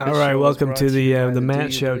All right, welcome to the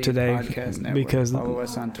Matt Show today because follow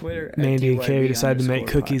us on Twitter Mandy and Carrie decided to make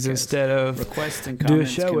cookies instead of do a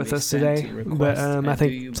show with us today. But I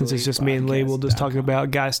think since it's just me and Lee, we'll just talk about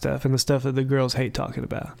guy stuff and the stuff that the girls hate talking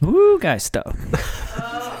about. Woo, guy stuff.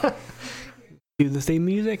 Do the theme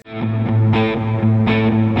music.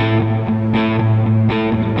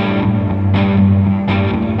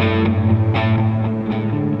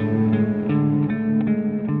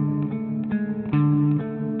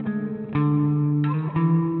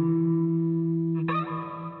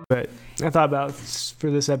 But I thought about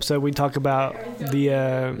for this episode, we'd talk about the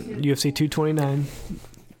UFC 229.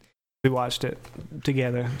 We watched it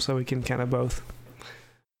together, so we can kind of both.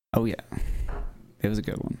 Oh, yeah. It was a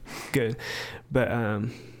good one. Good. But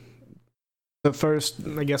first,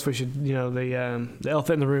 I guess we should, the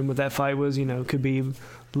elephant in the room with that fight was, Khabib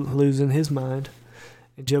losing his mind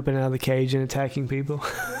and jumping out of the cage and attacking people.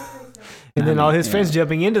 And then all his friends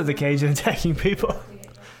jumping into the cage and attacking people.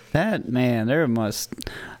 That, man,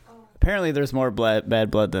 apparently there's more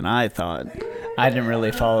bad blood than I thought. I didn't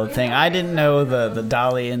really follow the thing. I didn't know the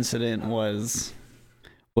Dolly incident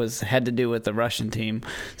had to do with the Russian team.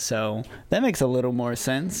 So that makes a little more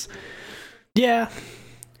sense. Yeah.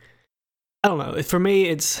 I don't know. For me,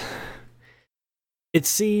 it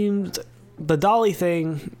seemed the Dolly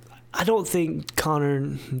thing, I don't think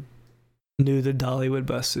Conor knew that Dolly would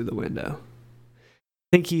bust through the window.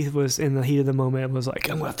 I think he was in the heat of the moment and was like,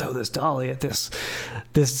 I'm gonna throw this Dolly at this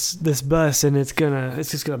bus and it's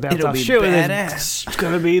just gonna bounce off. Surely badass. It's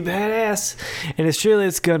gonna be badass. And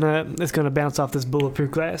it's gonna bounce off this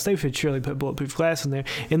bulletproof glass. They should surely put bulletproof glass in there.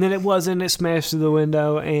 And then it wasn't, it smashed through the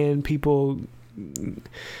window and people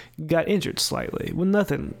got injured slightly. Well,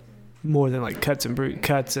 nothing more than like cuts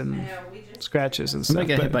and scratches and stuff. Somebody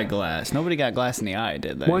got hit by glass. Nobody got glass in the eye,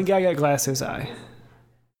 did they? One guy got glass in his eye.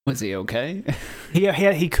 Was he okay?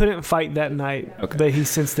 He couldn't fight that night, but he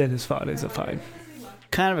since then has fought as a fight.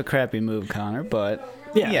 Kind of a crappy move, Conor, but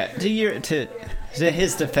yeah. To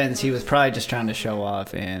his defense, he was probably just trying to show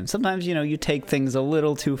off, and sometimes you take things a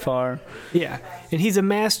little too far. Yeah, and he's a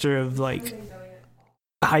master of like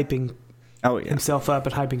hyping himself up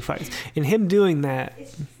and hyping fights, and him doing that,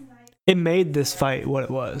 it made this fight what it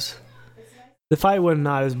was. The fight would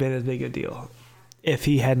not have been as big a deal if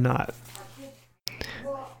he had not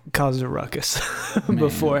caused a ruckus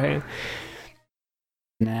beforehand.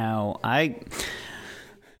 Now,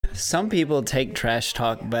 some people take trash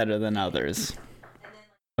talk better than others.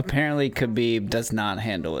 Apparently, Khabib does not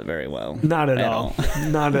handle it very well. Not at all.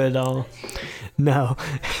 Not at all. No.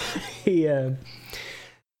 He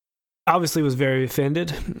obviously was very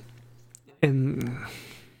offended and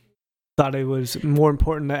thought it was more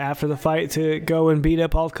important after the fight to go and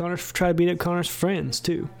try to beat up Conor's friends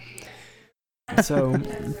too. So,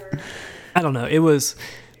 I don't know. It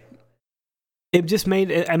just made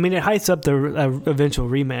it. I mean, it heights up the eventual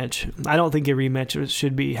rematch. I don't think a rematch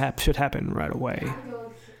should happen right away.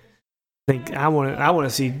 I want to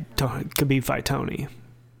see Khabib fight Tony.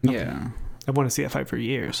 Yeah, I want to see that fight for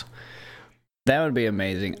years. That would be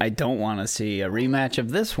amazing. I don't want to see a rematch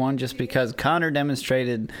of this one just because Conor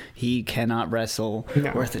demonstrated he cannot wrestle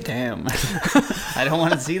worth a damn. I don't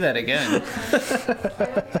want to see that again.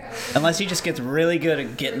 Unless he just gets really good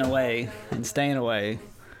at getting away and staying away.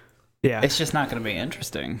 Yeah. It's just not going to be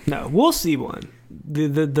interesting. No, we'll see one.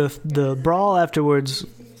 The brawl afterwards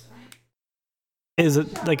is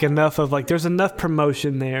like enough of like there's enough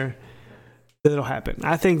promotion there that it'll happen.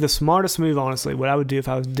 I think the smartest move, honestly, what I would do if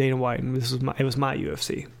I was Dana White and it was my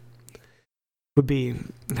UFC, would be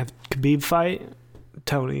have Khabib fight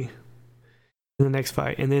Tony in the next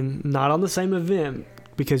fight, and then not on the same event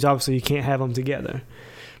because obviously you can't have them together.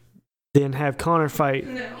 Then have Conor fight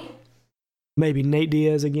maybe Nate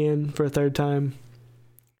Diaz again for a third time,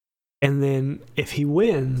 and then if he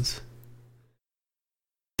wins,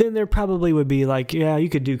 then there probably would be like, yeah, you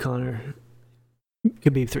could do Conor.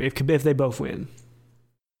 Khabib 3 if they both win.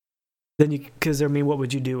 Then because what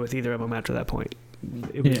would you do with either of them after that point?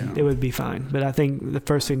 It would be fine. But I think the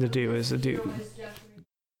first thing to do is to do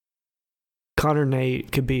Conor,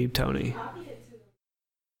 Nate, Khabib, Tony.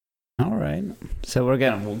 All right. So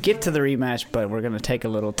we'll get to the rematch, but we're gonna take a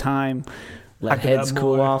little time, let heads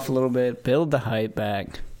cool off a little bit, build the hype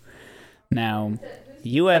back. Now,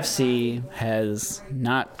 UFC has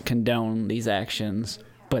not condoned these actions.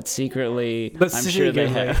 But secretly, I'm sure they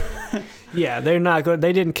have. Yeah, they're not good.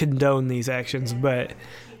 They didn't condone these actions, but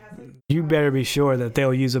you better be sure that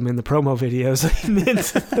they'll use them in the promo videos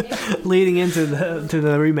leading into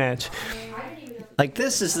the rematch. Like,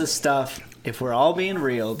 this is the stuff if we're all being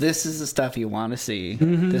real, this is the stuff you want to see.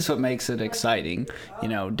 This is what makes it exciting. You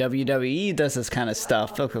know, WWE does this kind of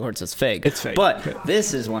stuff. Of course, it's fake. It's fake. But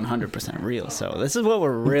this is 100% real. So this is what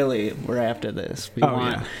we're after this.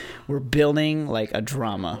 We're building like a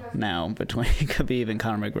drama now between Khabib and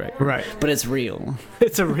Conor McGregor. Right. But it's real.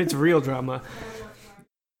 It's real drama.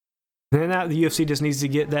 And now the UFC just needs to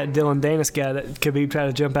get that Dylan Danis guy that Khabib tried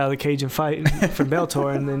to jump out of the cage and fight for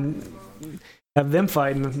Bellator, and then have them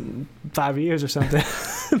fight in 5 years or something.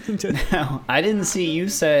 Now, I didn't see, you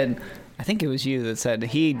said, I think it was you that said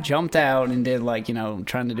he jumped out and did like, you know,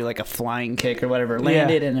 trying to do like a flying kick or whatever,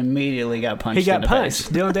 landed and immediately got punched. He got in the punched.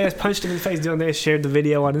 face. Dylan Danis punched him in the face. Dylan Danis shared the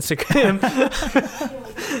video on Instagram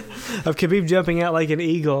of Khabib jumping out like an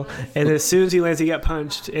eagle, and as soon as he lands, he got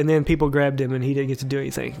punched, and then people grabbed him, and he didn't get to do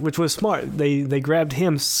anything, which was smart. They grabbed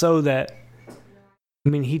him so that, I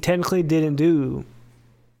mean, he technically didn't do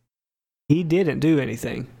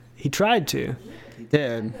anything. He tried to. He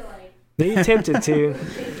did. He attempted to.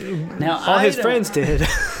 Now, all his friends did.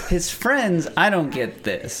 His friends, I don't get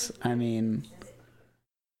this. I mean,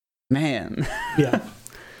 man. Yeah.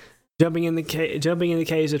 Jumping in the cage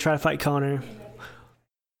to try to fight Conor.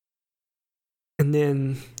 And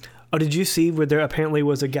then, did you see where there apparently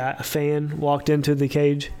was a fan walked into the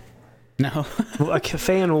cage? No. A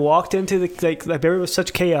fan walked into the, like there was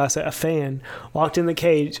such chaos that a fan walked in the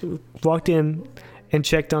cage, walked in and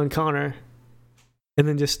checked on Conor, and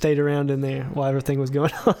then just stayed around in there while everything was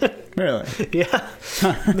going on. Really? Yeah.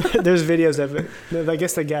 There's videos of it. I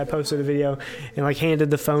guess the guy posted a video and like handed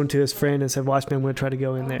the phone to his friend and said, "Watch me, I'm going to try to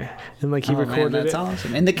go in there." And like he recorded that's it.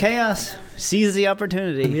 awesome. And the chaos seized the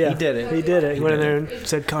opportunity. Yeah, he did it. He did it. He went in there and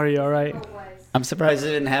said, "Conor, you all right?" I'm surprised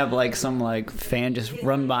they didn't have like some like fan just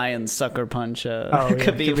run by and sucker punch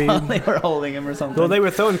Khabib while they were holding him or something. Well, they were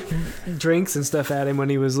throwing drinks and stuff at him when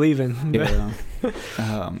he was leaving. Yeah.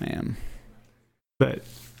 Oh man. But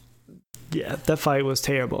yeah, that fight was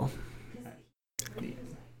terrible.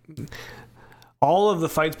 All of the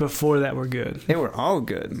fights before that were good. They were all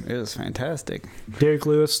good. It was fantastic. Derek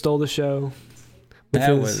Lewis stole the show. With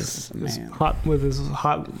his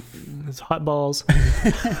hot balls.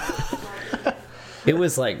 It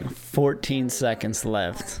was like 14 seconds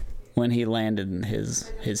left when he landed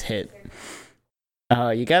his hit.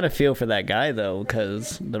 You got to feel for that guy though,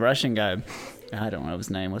 because the Russian guy, I don't know his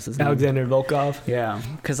name. What's his name? Alexander Volkov. Yeah,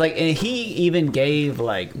 because like, and he even gave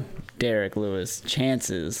like Derek Lewis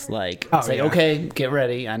chances. Like, it's okay, get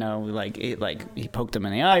ready. I know, like he poked him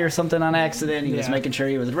in the eye or something on accident. He was making sure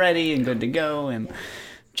he was ready and good to go, and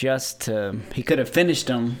he could have finished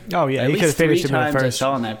him. Oh yeah, he could have finished him in the first. I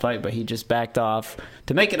saw in that fight, but he just backed off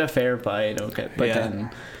to make it a fair fight. Okay, but then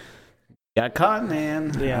got caught,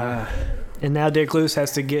 man. Yeah, and now Derek Lewis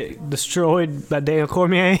has to get destroyed by Daniel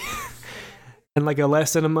Cormier. In like a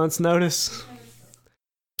less than a month's notice.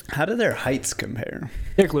 How do their heights compare?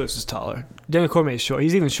 Derek Lewis is taller. Daniel Cormier is short.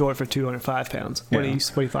 He's even short for 205 pounds. When he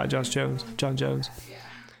fought John Jones.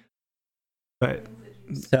 But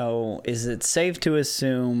so is it safe to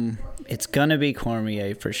assume it's gonna be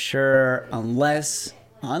Cormier for sure, unless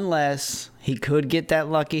he could get that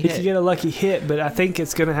lucky hit? He could get a lucky hit, but I think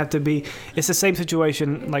it's gonna have to be. It's the same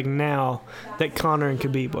situation like now that Conor and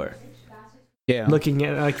Khabib were. Yeah. Looking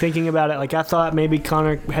at thinking about it, like I thought maybe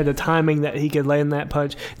Conor had the timing that he could land that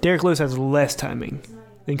punch. Derek Lewis has less timing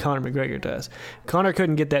than Conor McGregor does. Conor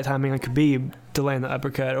couldn't get that timing on Khabib to land the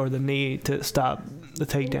uppercut or the knee to stop the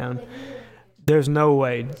takedown. There's no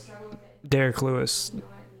way Derek Lewis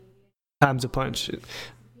times a punch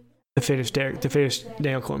to finish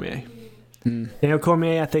Daniel Cormier. Daniel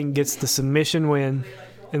Cormier, I think, gets the submission win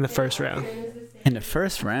in the first round. In the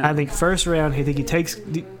first round? I think first round, he takes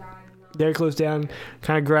Derek Lewis down,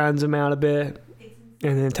 kind of grinds him out a bit,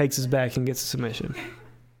 and then takes his back and gets a submission.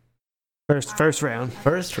 First round.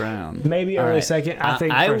 First round. Maybe early second. I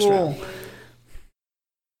think first round.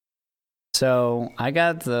 So I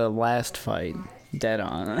got the last fight dead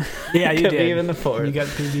on. Yeah, you did. Khabib in the fourth. You got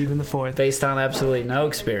Khabib in the fourth. Based on absolutely no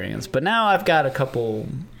experience. But now I've got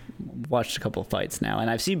watched a couple fights now, and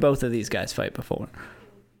I've seen both of these guys fight before.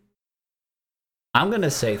 I'm going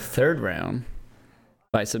to say third round.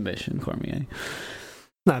 By submission, Cormier.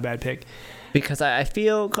 Not a bad pick. Because I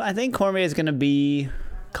think Cormier is going to be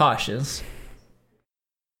cautious.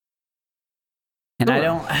 And I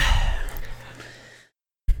don't...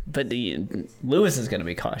 But Lewis is going to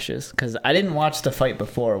be cautious. Because I didn't watch the fight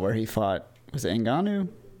before where he fought... Was it Ngannou?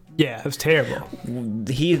 Yeah, it was terrible.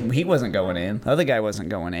 He wasn't going in. The other guy wasn't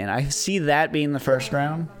going in. I see that being the first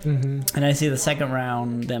round. Mm-hmm. And I see the second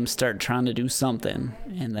round, them start trying to do something.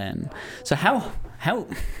 And then... So how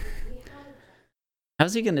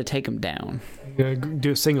How's he going to take him down? You're gonna do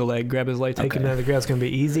a single leg, grab his leg, take him down to the ground. It's gonna be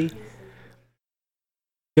easy. It's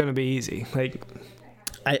gonna be easy. Like,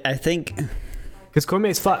 I think because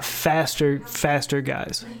Cormier's fought faster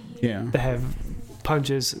guys. Yeah. That have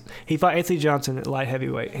punches. He fought Anthony Johnson at light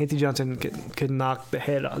heavyweight. Anthony Johnson could knock the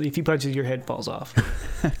head off. If he punches, your head falls off.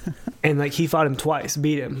 And like he fought him twice,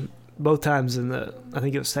 beat him both times in the, I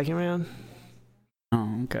think it was second round.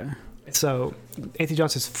 Oh, okay. So Anthony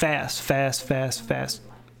Johnson's fast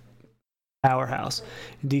powerhouse.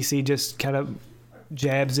 DC just kind of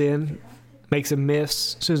jabs in, makes him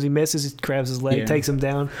miss. As soon as he misses, he grabs his leg, takes him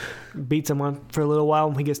down, beats him on for a little while.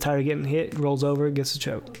 When he gets tired of getting hit, rolls over, gets a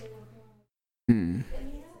choke. I'm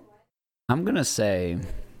gonna say,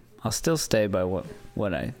 I'll still stay by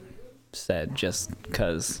what I said, just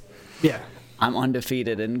because I'm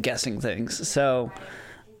undefeated in guessing things. So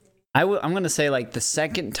I'm gonna say like the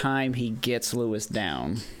second time he gets Lewis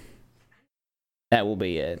down, that will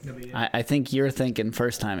be it. I think you're thinking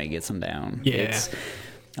first time he gets him down. Yeah.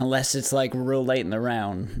 Unless it's like real late in the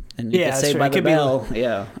round and you get that's saved true. by It the could be bell.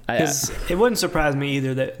 It wouldn't surprise me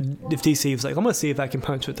either that if DC was like, I'm gonna see if I can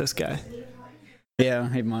punch with this guy.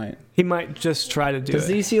 Yeah, he might. He might just try to do Does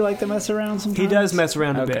it. DC like to mess around sometimes? He does mess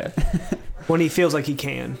around a bit when he feels like he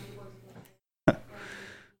can. But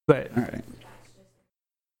all right.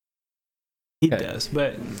 He does,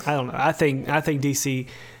 but I don't know. I think DC.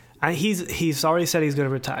 He's already said he's going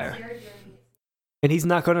to retire, and he's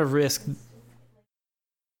not going to risk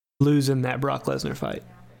losing that Brock Lesnar fight.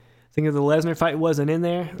 I think if the Lesnar fight wasn't in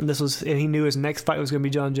there, and he knew his next fight was going to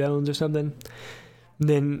be John Jones or something,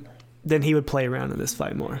 then he would play around in this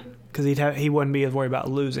fight more because he wouldn't be as worried about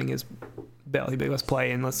losing his belt. He'd be like, let's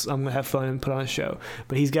play and I'm going to have fun and put on a show.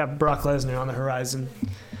 But he's got Brock Lesnar on the horizon.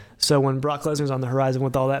 So when Brock Lesnar's on the horizon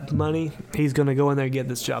with all that money, he's going to go in there and get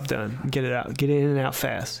this job done. Get it out. Get in and out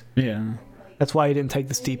fast. Yeah. That's why he didn't take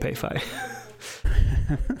the Stipe fight.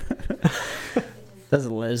 Does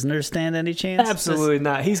Lesnar stand any chance? Absolutely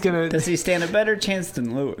not. Does he stand a better chance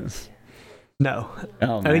than Lewis? No.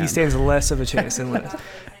 Oh, I think he stands less of a chance than Lewis.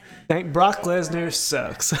 Brock Lesnar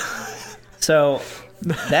sucks. So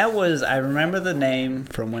that was, I remember the name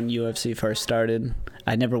from when UFC first started.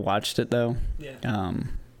 I never watched it though.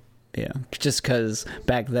 Yeah, just because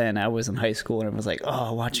back then I was in high school and I was like,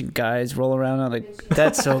 oh, watching guys roll around on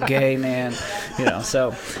that's so gay, man.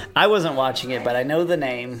 So I wasn't watching it, but I know the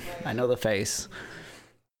name, I know the face.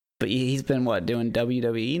 But he's been doing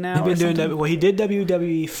WWE now? He's been doing he did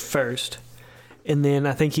WWE first, and then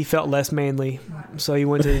I think he felt less manly, so he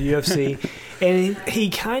went to the UFC, and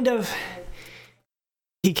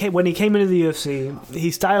when he came into the UFC,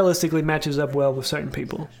 he stylistically matches up well with certain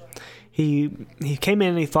people. He came in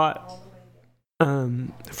and he fought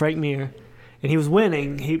Frank Mir, and he was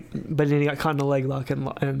winning. But then he got caught in a leg lock and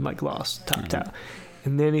lost tapped out.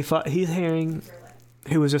 And then he fought Heath Herring,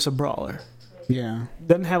 who was just a brawler. Yeah,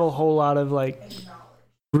 doesn't have a whole lot of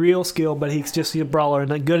real skill, but he's just a brawler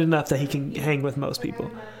and good enough that he can hang with most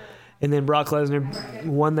people. And then Brock Lesnar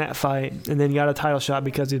won that fight, and then got a title shot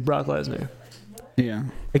because he's Brock Lesnar. Yeah,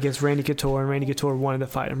 against Randy Couture, and Randy Couture wanted to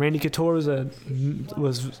fight him. Randy Couture was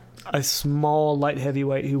a small light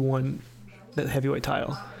heavyweight who won the heavyweight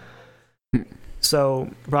title.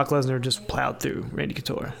 So Brock Lesnar just plowed through Randy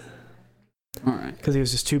Couture. All right, because he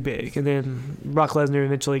was just too big. And then Brock Lesnar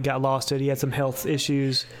eventually got lost. He had some health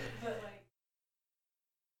issues.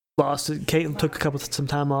 Kate took some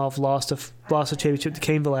time off. Lost a championship to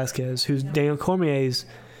Cain Velasquez, who's Daniel Cormier's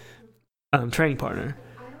training partner.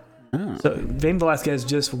 Oh. So Cain Velasquez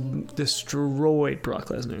just destroyed Brock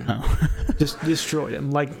Lesnar. Oh. Just destroyed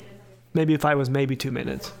him. Maybe if I was 2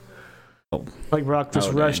 minutes. Oh. Brock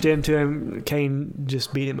just rushed into him. Cain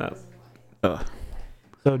just beat him up. Oh.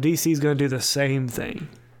 So DC's going to do the same thing.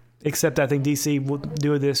 Except I think DC will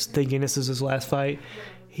do this thinking this is his last fight.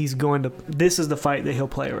 This is the fight that he'll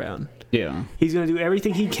play around. Yeah. He's going to do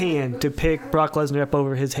everything he can to pick Brock Lesnar up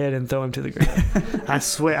over his head and throw him to the ground. I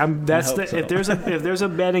swear. If there's a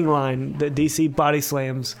betting line that DC body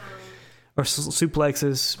slams or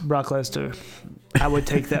suplexes Brock Lesnar, I would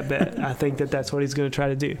take that bet. I think that's what he's going to try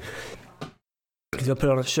to do. He'll put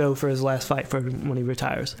on a show for his last fight for when he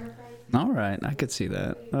retires. All right, I could see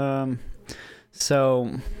that.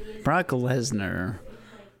 So Brock Lesnar,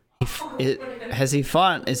 has he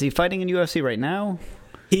fought? Is he fighting in UFC right now?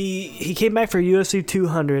 He came back for UFC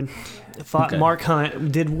 200, fought Mark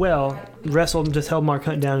Hunt, did well, wrestled, just held Mark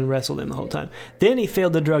Hunt down and wrestled him the whole time. Then he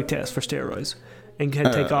failed the drug test for steroids and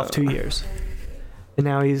had to take off 2 years. And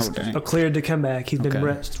now he's cleared to come back. He's been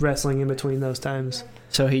wrestling in between those times.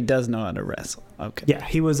 So he does know how to wrestle. Okay. Yeah,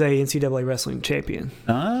 he was a NCAA wrestling champion.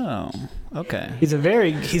 Oh, okay. He's Makes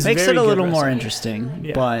very it a little good more wrestler. interesting.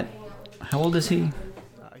 Yeah. But how old is he?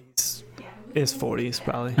 He's in his 40s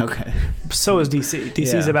probably. Okay. So is DC.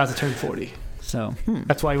 DC's Yeah. about to turn 40. So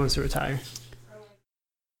That's why he wants to retire.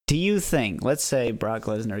 do you think, let's say Brock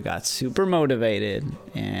Lesnar got super motivated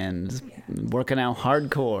and working out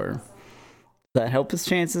hardcore, does that help his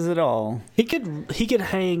chances at all? He could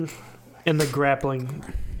hang in the grappling,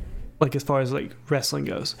 like as far as like wrestling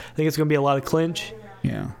goes. I think it's going to be a lot of clinch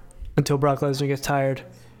Yeah. until Brock Lesnar gets tired,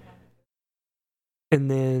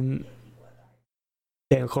 and then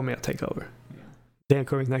Daniel Cormier will take over. Daniel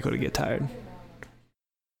Cormier's not going to get tired.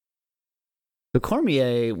 So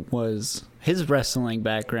Cormier his wrestling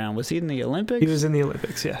background, was he in the Olympics? He was in the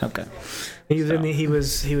Olympics, yeah. Okay. He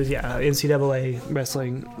was NCAA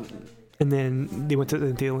wrestling, and then he went to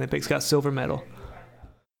the Olympics, got silver medal.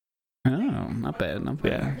 Oh, not bad.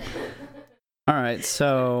 Yeah. All right,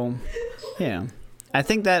 so yeah, I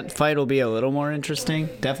think that fight will be a little more interesting.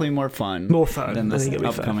 Definitely more fun. More fun. than I this think it'll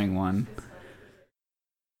be fun. upcoming one.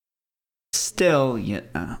 Still,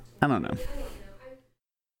 I don't know.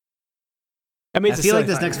 I mean, I feel like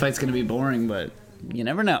this next fight's going to be boring, but you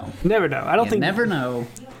never know. Never know. I don't think. Never know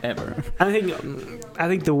ever. I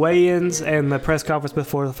think the weigh-ins and the press conference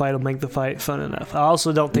before the fight will make the fight fun enough. I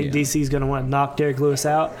also don't think DC's going to want to knock Derek Lewis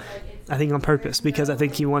out. I think on purpose, because I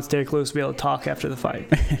think he wants Derek Lewis to be able to talk after the fight.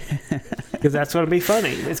 Because that's going to be funny.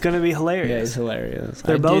 It's going to be hilarious. Yeah, it's hilarious.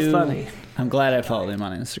 They're both funny. I'm glad I followed him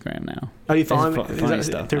on Instagram now. Are you following me? Funny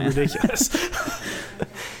stuff, They're man. ridiculous.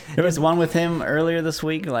 There was one with him earlier this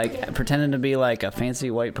week, like pretending to be like a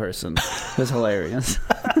fancy white person. It was hilarious.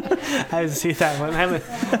 I didn't see that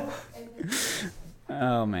one.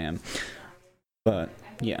 Oh man, but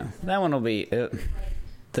yeah, that one will be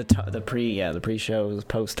the pre-shows,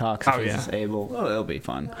 post talks. Oh, if he's able. Oh, it'll be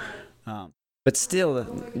fun. But still,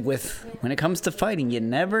 when it comes to fighting, you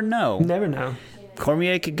never know. Never know.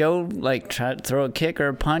 Cormier could go like try to throw a kick or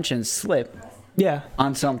a punch and slip. Yeah.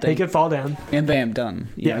 On something. He could fall down. And bam, done.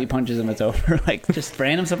 Yeah. He punches him, it's over. Like, just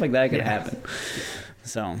random stuff like that could happen.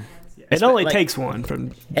 So. It only takes one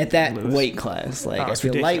from at that Lewis. weight class. Like, if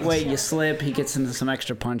you're ridiculous. lightweight, you slip, he gets into some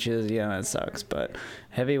extra punches. Yeah, that sucks. But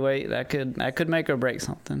heavyweight, that could make or break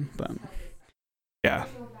something. But yeah.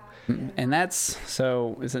 And that's,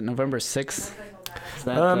 so is it November 6th? Is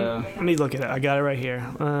that, let me look at it. I got it right here.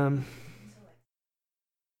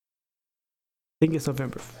 I think it's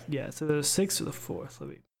November. Yeah, so the 6th or the 4th. Let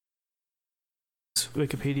me.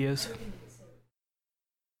 Wikipedia's. I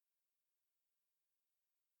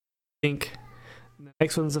think the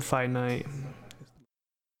next one's a fight night.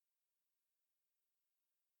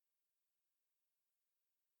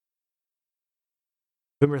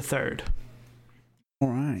 November 3rd. all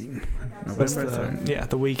right. November 3rd. Yeah,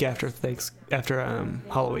 the week after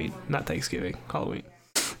Halloween, not Thanksgiving, Halloween.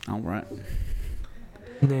 All right.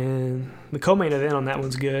 And then the co-main event on that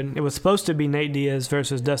one's good. It was supposed to be Nate Diaz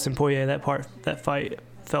versus Dustin Poirier. That fight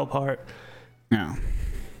fell apart. Yeah.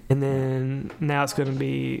 And then now it's going to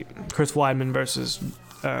be Chris Weidman versus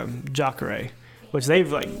Jacare, which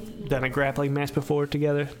they've like done a grappling match before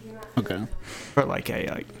together. Okay. Or like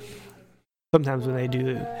sometimes when they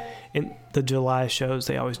do in the July shows,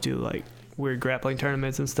 they always do like weird grappling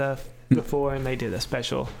tournaments and stuff before, and they did a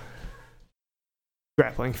special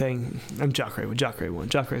grappling thing. Jacare won.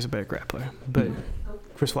 Jacare's a better grappler, but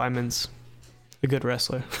Chris Weidman's a good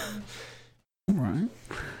wrestler. All right.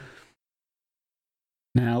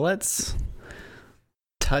 Now let's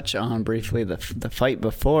touch on briefly the fight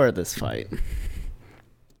before this fight,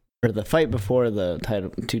 or the fight before the title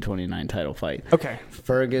 229 title fight. Okay.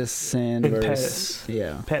 Ferguson And versus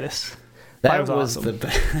Pettis. That was awesome.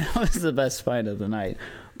 that was the best fight of the night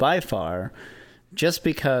by far, just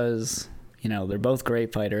because they're both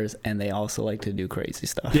great fighters and they also like to do crazy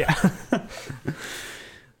stuff. Yeah.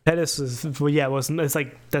 Pettis it's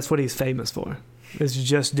like that's what he's famous for. It's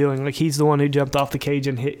just doing, like, he's the one who jumped off the cage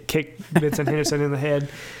and kicked Vincent Henderson in the head.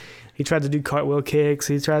 He tried to do cartwheel kicks.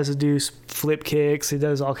 He tries to do flip kicks. He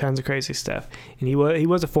does all kinds of crazy stuff. And he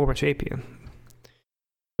was a former champion.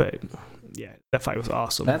 But yeah, that fight was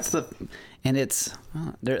awesome. And it's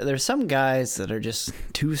there's some guys that are just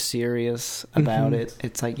too serious about it.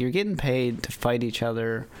 It's like you're getting paid to fight each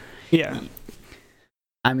other. Yeah.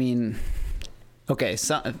 I mean, okay,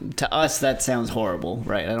 so to us that sounds horrible,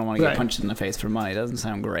 right? I don't want to get punched in the face for money. It doesn't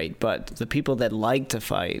sound great. But the people that like to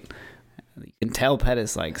fight, You can tell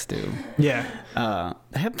Pettis likes to. Yeah.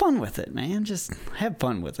 Have fun with it, man. Just have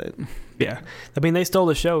fun with it. Yeah. I mean, they stole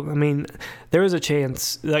the show. I mean, there was a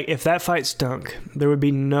chance, like, if that fight stunk, there would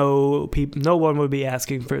be no one would be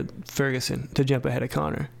asking for Ferguson to jump ahead of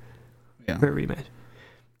Conor for a rematch.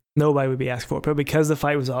 Nobody would be asking for it. But because the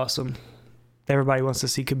fight was awesome, everybody wants to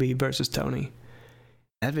see Khabib versus Tony.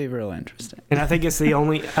 That'd be real interesting. And I think it's the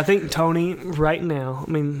only... I think Tony, right now...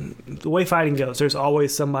 I mean, the way fighting goes, there's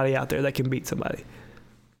always somebody out there that can beat somebody.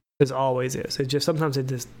 There's always is. It's just sometimes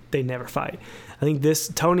they never fight. I think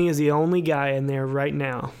Tony is the only guy in there right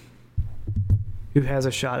now who has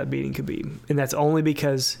a shot at beating Khabib. And that's only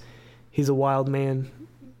because he's a wild man.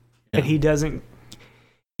 Yeah. And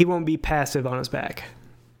he won't be passive on his back.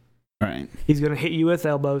 Right. He's going to hit you with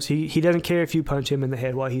elbows. He doesn't care if you punch him in the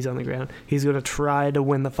head while he's on the ground. He's going to try to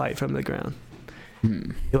win the fight from the ground.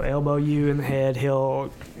 He'll elbow you in the head.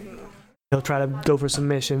 He'll try to go for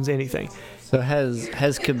submissions, anything. So has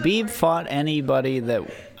Khabib fought anybody that,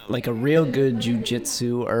 like, a real good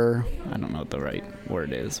jiu-jitsu-er? I don't know what the right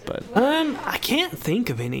word is, but... I can't think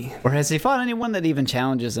of any. Or has he fought anyone that even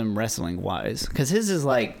challenges him wrestling-wise? Because his is,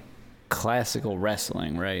 like, classical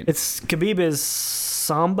wrestling, right? Khabib is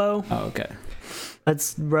Sambo. Oh, okay.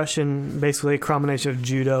 That's Russian, basically a combination of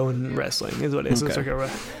judo and wrestling is what it is.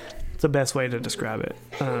 Okay. It's the best way to describe it.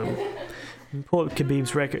 Pull up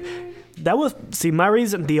Khabib's record. That was my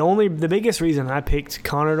reason. The biggest reason I picked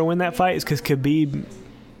Conor to win that fight is because Khabib,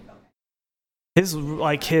 his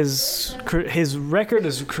record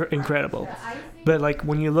is incredible. But, like,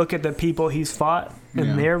 when you look at the people he's fought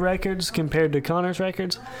and their records compared to Conor's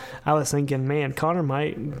records, I was thinking, man, Conor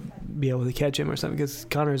might be able to catch him or something because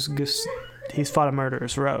Conor's just, he's fought a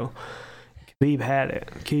murderer's row. Khabib had it.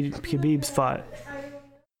 Khabib's fought.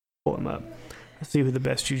 Pull him up. Let's see who the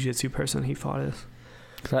best jiu-jitsu person he fought is.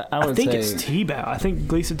 I think it's Tebow. I think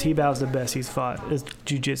Gleison Tebow is the best he's fought is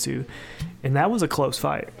jiu-jitsu. And that was a close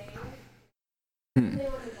fight. And,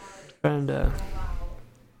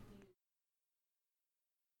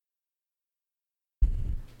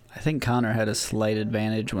 I think Conor had a slight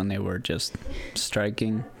advantage when they were just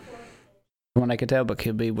striking. From what I could tell, but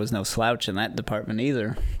Khabib was no slouch in that department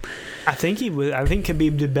either. I think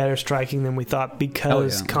Khabib did better striking than we thought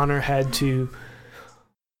because Conor had to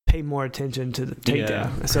pay more attention to the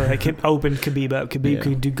takedown. Yeah. So it opened Khabib up. Khabib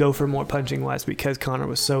could go for more punching wise because Conor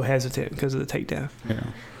was so hesitant because of the takedown. Yeah.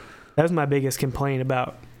 That was my biggest complaint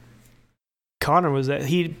about Conor was that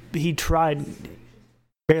he tried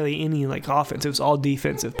barely any like offense. It was all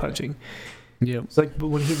defensive punching. Yeah. It's like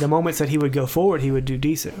when the moments that he would go forward, he would do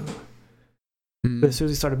decent. But as soon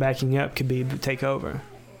as he started backing up, Khabib would take over.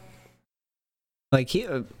 Like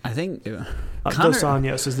I think Dos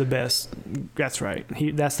Anjos is the best. That's right.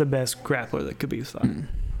 That's the best grappler that Khabib's fought.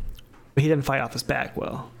 But he didn't fight off his back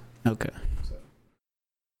well. Okay.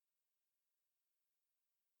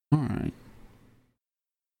 All right.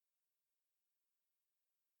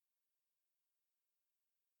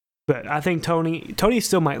 But I think Tony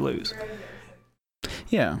still might lose.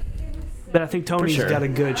 Yeah. But I think Tony's got a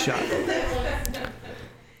good shot.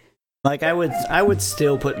 Like I would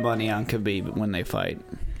still put money on Khabib when they fight.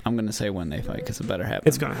 I'm gonna say when they fight because it better happen.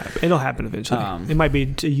 It's gonna happen. It'll happen eventually. It might be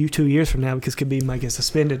 2 years from now because Khabib might get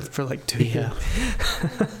suspended for like 2 years.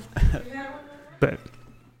 But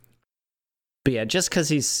yeah, just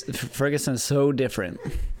because Ferguson's so different,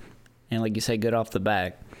 and like you say, good off the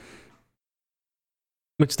back.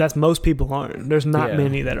 Which that's most people aren't. There's not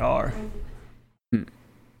many that are.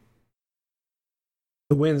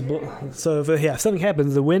 The wind's so if something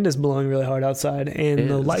happens, the wind is blowing really hard outside, and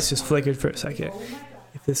the lights just flickered for a second.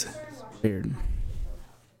 If this weird,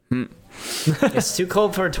 it's too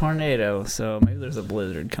cold for a tornado, so maybe there's a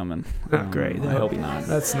blizzard coming. Great. I hope not.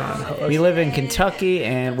 That's not. We live in Kentucky,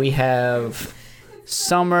 and we have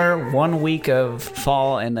summer, 1 week of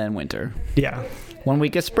fall, and then winter. Yeah. 1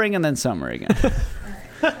 week of spring, and then summer again.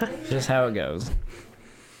 Just how it goes.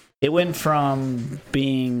 It went from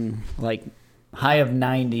being like high of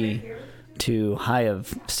 90 to high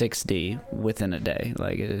of 60 within a day.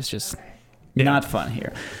 Like it's just not fun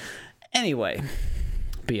here. Anyway,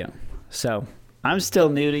 but yeah. So I'm still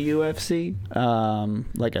new to UFC.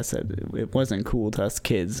 Like I said, it wasn't cool to us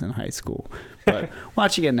kids in high school, but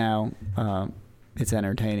watching it now, it's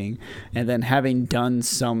entertaining. And then having done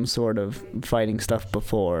some sort of fighting stuff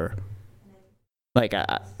before, like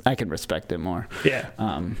I can respect it more. Yeah.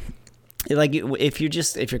 Like if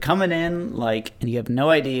you're coming in like and you have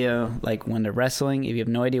no idea like when they're wrestling, if you have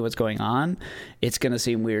no idea what's going on, it's gonna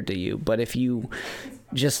seem weird to you. But if you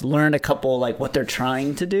just learn a couple like what they're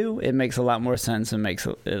trying to do, it makes a lot more sense and makes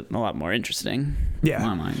it a lot more interesting. Yeah. In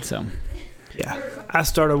my mind. So Yeah, I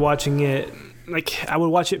started watching it, like, I would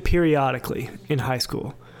watch it periodically in high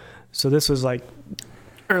school. So this was like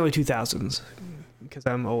early 2000s, because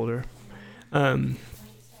I'm older.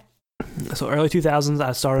 So early 2000s,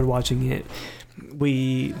 I started watching it.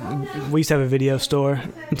 We used to have a video store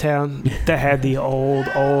in town that had the old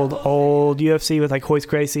UFC with like Hoist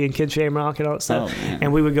Gracie and Ken Shamrock and all that stuff.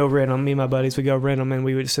 And we would go rent them. Me and my buddies would go rent them, and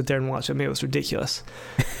we would sit there and watch them. It was ridiculous.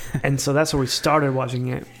 And so that's where we started watching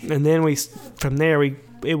it. And then from there,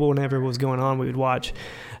 whenever it was going on, we would watch.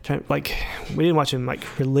 Like, we didn't watch them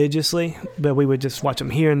like religiously, but we would just watch them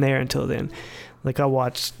here and there until then. Like we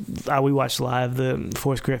watched live the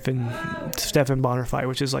Forrest Griffin, Stephan Bonnar fight,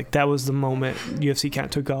 which is like, that was the moment UFC kind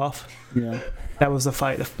of took off. Yeah. That was the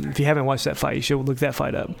fight. If you haven't watched that fight, you should look that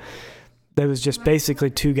fight up. That was just basically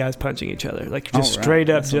two guys punching each other. Like, just straight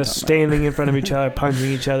up, just standing in front of each other, punching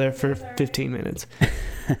each other for 15 minutes.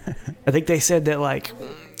 I think they said that, like,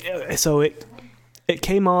 so it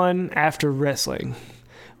came on after wrestling.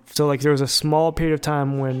 So, like, there was a small period of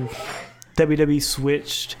time when WWE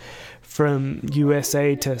switched from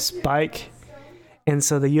USA to Spike, and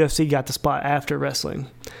so the UFC got the spot after wrestling.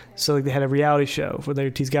 So like, they had a reality show where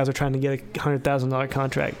these guys were trying to get a $100,000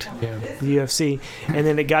 contract with the UFC, and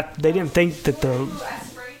then they didn't think that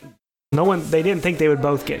they didn't think they would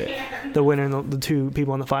both get it, the winner and the two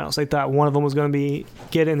people in the finals. They thought one of them was going to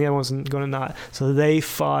get it and the other one wasn't going to not. So they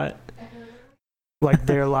fought like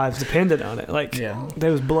their lives depended on it. Like,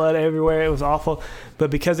 there was blood everywhere. It was awful.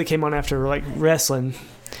 But because it came on after like wrestling,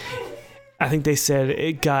 I think they said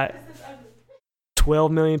it got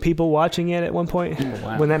 12 million people watching it at one point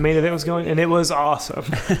when that main event was going, and it was awesome.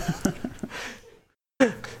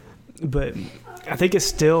 But I think it's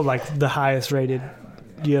still like the highest rated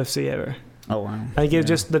UFC ever. Oh wow! I think it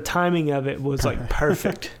just, the timing of it was like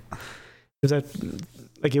perfect. It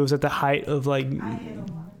was at the height of like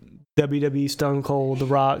WWE, Stone Cold, The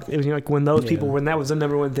Rock. It was like when those people, when that was the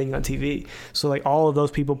number one thing on TV. So like all of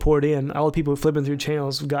those people poured in, all the people flipping through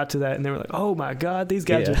channels got to that, and they were like, "Oh my God, these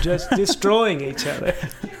guys are just destroying each other."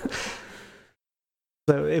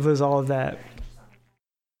 So it was all of that,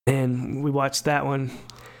 and we watched that one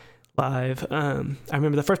live. I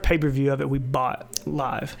remember the first pay-per-view of it we bought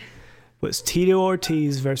live was Tito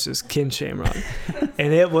Ortiz versus Ken Shamrock,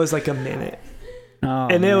 and it was like a minute.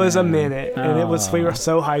 It was a minute, and we were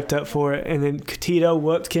so hyped up for it, and then Tito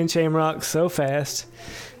whooped Ken Shamrock so fast.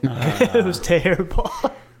 It was terrible.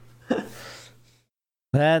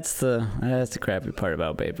 That's the crappy part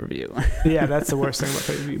about pay-per-view. Yeah, that's the worst thing about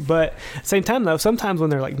pay-per-view. But at the same time, though, sometimes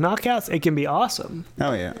when they're like knockouts, it can be awesome.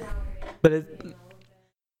 Oh yeah. But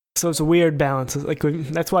so it's a weird balance. Like,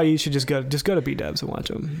 that's why you should just go to B-Dubs and watch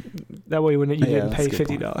them. That way, when you didn't pay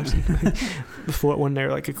 $50 before when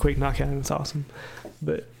they're like a quick knockout, and it's awesome.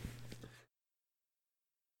 But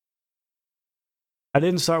I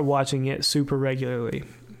didn't start watching it super regularly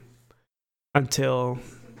until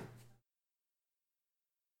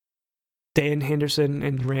Dan Henderson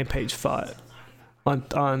and Rampage fought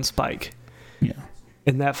on Spike. Yeah,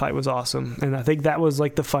 and that fight was awesome. And I think that was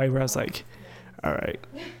like the fight where I was like, all right,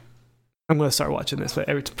 I'm going to start watching this fight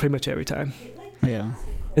pretty much every time. Yeah.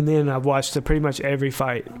 And then I've watched pretty much every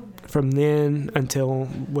fight from then until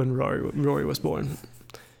when Rory was born.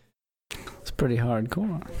 It's pretty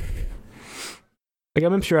hardcore. Like,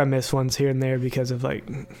 I'm sure I miss ones here and there because of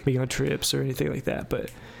like being on trips or anything like that. But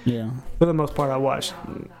for the most part, I watched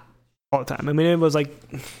all the time. I mean, it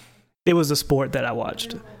was a sport that I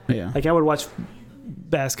watched. Yeah. Like, I would watch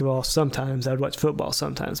basketball sometimes, I would watch football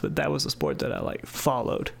sometimes, but that was a sport that I like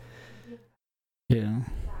followed. Yeah.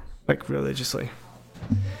 Like, religiously.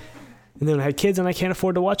 And then I had kids, and I can't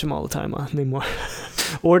afford to watch them all the time anymore,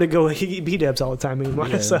 or to go eat B-Dubs all the time anymore.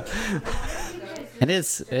 Yeah. So. And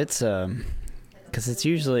it's because it's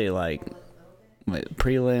usually like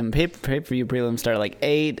prelim pay-per-view prelims start like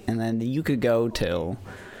 8, and then you could go till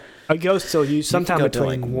it goes till sometime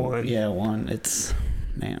between like 1. Yeah, 1. It's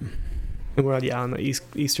man. And we're on the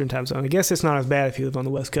Eastern time zone. I guess it's not as bad if you live on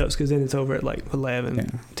the West Coast, because then it's over at like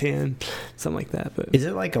 11, 10, something like that. But is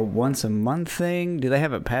it like a once a month thing? Do they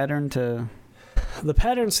have a pattern to? The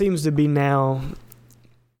pattern seems to be now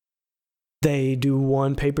they do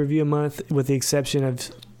one pay-per-view a month, with the exception of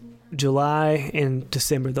July and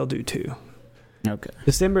December. They'll do 2. Okay.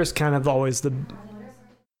 December is kind of always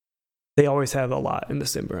they always have a lot in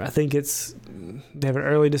December. I think they have an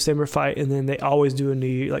early December fight, and then they always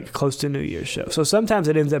do close to New Year's show. So sometimes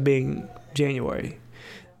it ends up being January,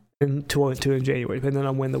 and 2 in January, depending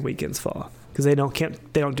on when the weekends fall, because they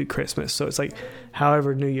don't do Christmas. So it's like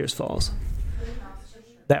however New Year's falls,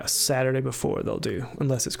 that Saturday before they'll do,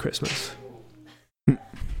 unless it's Christmas.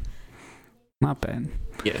 Not bad.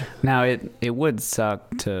 Yeah. Now it would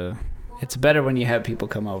suck to. It's better when you have people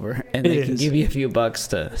come over and they can give you a few bucks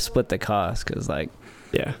to split the cost, because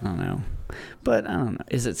yeah, I don't know, but I don't know.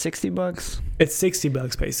 Is it $60? It's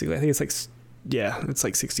 $60 basically. I think it's it's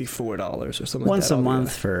like $64 or something. Once like that a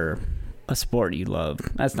month for a sport you love.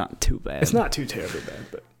 That's not too bad. It's not too terribly bad,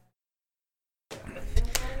 but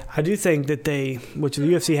I do think that which the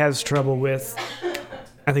UFC has trouble with,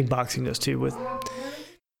 I think boxing does too, with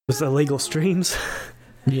illegal streams.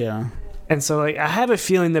 Yeah. And so I have a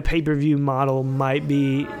feeling the pay-per-view model might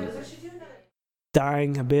be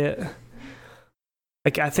dying a bit.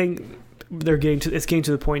 I think it's getting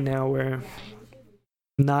to the point now where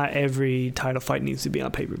not every title fight needs to be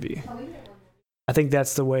on pay-per-view. I think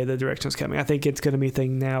that's the way the direction is coming. I think it's going to be a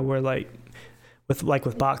thing now where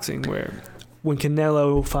with boxing, where when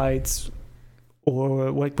Canelo fights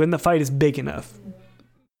or when the fight is big enough,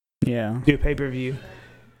 do a pay-per-view.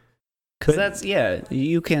 Because that's,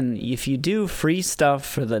 you can, if you do free stuff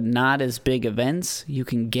for the not as big events, you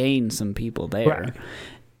can gain some people there. Right.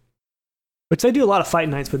 Which they do a lot of fight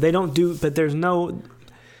nights, but they do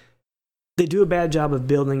a bad job of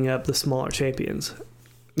building up the smaller champions.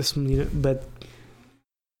 But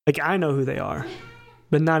I know who they are,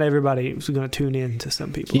 but not everybody is going to tune in to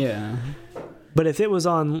some people. Yeah. But if it was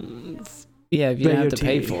on, if you didn't have to TV,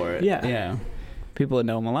 pay for it, yeah. People would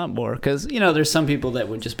know them a lot more, because there's some people that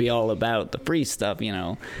would just be all about the free stuff.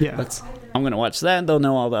 I'm going to watch that. They'll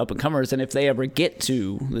know all the up and comers, and if they ever get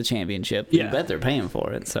to the championship, you bet they're paying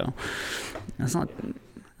for it. So that's not.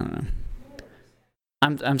 I don't know.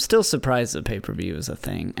 I'm still surprised that pay-per-view is a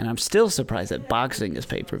thing, and I'm still surprised that boxing is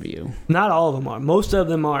pay-per-view. Not all of them are. Most of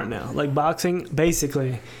them aren't now. Boxing,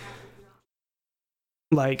 basically.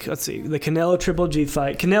 Let's see, the Canelo Triple G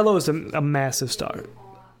fight. Canelo is a massive star.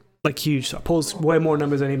 Huge star. Pulls way more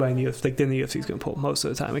numbers than anybody in the UFC, than the UFC is going to pull most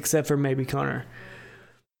of the time, except for maybe Conor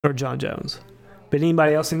or John Jones. But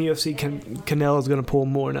anybody else in the UFC, Canelo is going to pull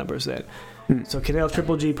more numbers than. So Canelo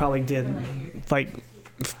Triple G probably did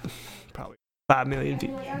probably 5 million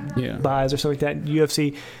buys or something like that.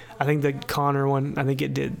 UFC, I think the Conor one,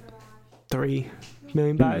 it did 3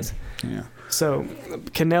 million buys. Yeah. So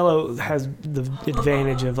Canelo has the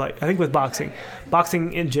advantage of I think with boxing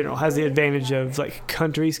in general has the advantage of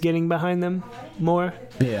countries getting behind them more.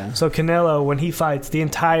 Yeah. So Canelo, when he fights, the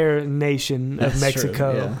entire nation of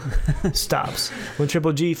Mexico stops. When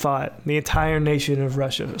Triple G fought, the entire nation of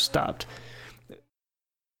Russia stopped.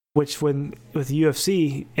 Which with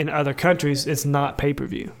UFC in other countries, it's not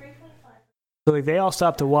pay-per-view. So they all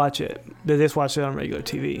stop to watch it. They just watch it on regular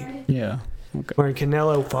TV. Yeah. Okay. Where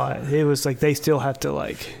Canelo fought, it was they still have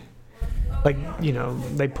to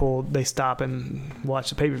they stop and watch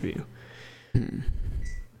the pay-per-view.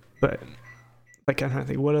 But I'm trying to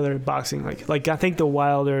think, what other boxing I think the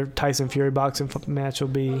Wilder Tyson Fury boxing match will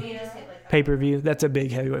be pay-per-view. That's a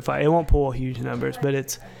big heavyweight fight. It won't pull huge numbers, but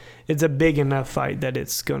it's a big enough fight that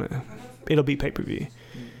it'll be pay-per-view.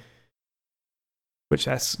 Which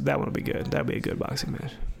that one will be good. That'll be a good boxing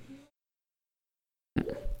match.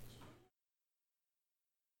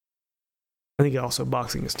 I think also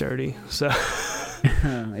boxing is dirty, so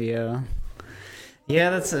yeah,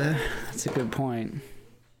 that's a good point.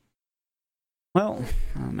 Well,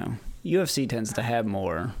 I don't know. UFC tends to have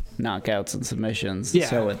more knockouts and submissions,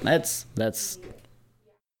 so that's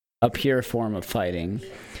a pure form of fighting.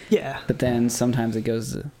 Yeah, but then sometimes it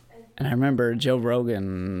goes, and I remember Joe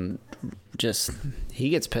Rogan he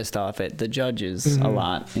gets pissed off at the judges a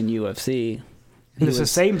lot in UFC. It's the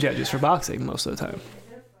same judges for boxing most of the time.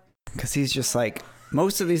 Because he's just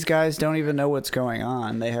most of these guys don't even know what's going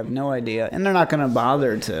on. They have no idea. And they're not going to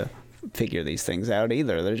bother to figure these things out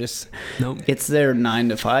either. They're just, it's their 9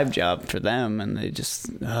 to 5 job for them. And they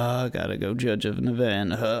just, gotta go judge an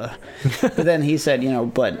event. But then he said,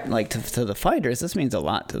 but to the fighters, this means a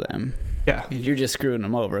lot to them. Yeah. You're just screwing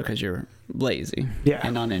them over because you're lazy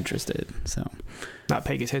and uninterested. So not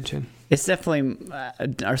paying attention. It's definitely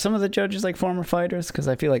are some of the judges former fighters? Because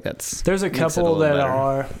I feel there's a couple that better.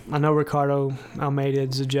 Are. I know Ricardo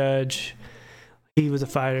Almeida's a judge. He was a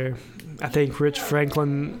fighter. I think Rich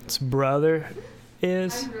Franklin's brother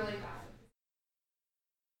is.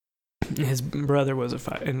 His brother was a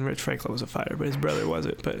fighter, and Rich Franklin was a fighter, but his brother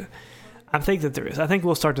wasn't. But I think that there is. I think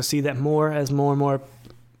we'll start to see that more as more and more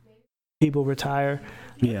people retire.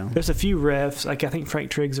 Yeah. There's a few refs. I think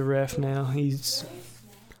Frank Trigg's a ref now.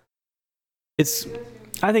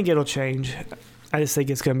 I think it'll change. I just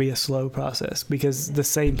think it's going to be a slow process because the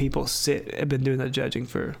same people have been doing the judging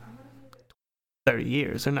for 30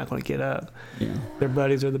 years. They're not going to get up. Yeah. Their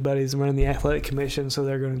buddies are the buddies running the athletic commission, so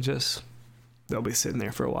they're going to they'll be sitting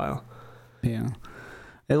there for a while. Yeah.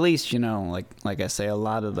 at least, like I say, a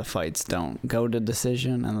lot of the fights don't go to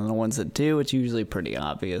decision, and the ones that do, it's usually pretty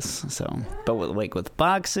obvious. So, but with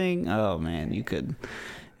boxing, oh man, you could.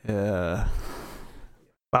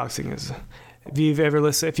 Boxing is.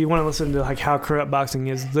 If you want to listen to like how corrupt boxing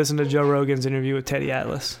is, listen to Joe Rogan's interview with Teddy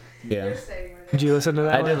Atlas. Yeah. Did you listen to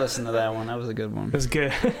that? I did listen to that one. That was a good one. It was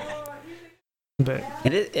good. But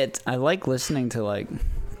I like listening to like,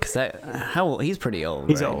 cause he's pretty old.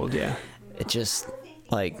 He's right? old, yeah. It just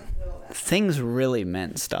like things really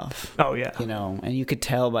meant stuff. Oh yeah. And you could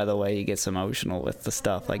tell by the way he gets emotional with the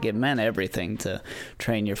stuff. Like it meant everything to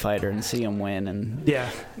train your fighter and see him win. And yeah,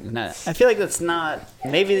 I feel like that's not.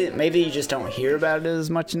 Maybe you just don't hear about it as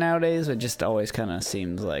much nowadays. It just always kind of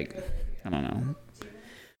seems like, I don't know.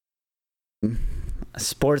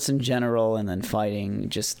 Sports in general and then fighting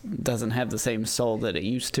just doesn't have the same soul that it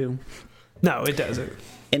used to. No, it doesn't.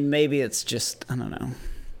 And maybe it's just, I don't know.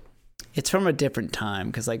 It's from a different time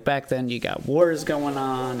because like back then you got wars going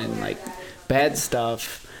on and like bad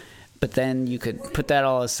stuff, but then you could put that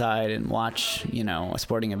all aside and watch, a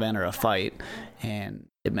sporting event or a fight, and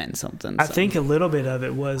it meant something. I think a little bit of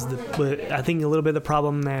it was I think a little bit of the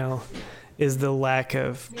problem now is the lack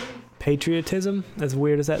of patriotism, as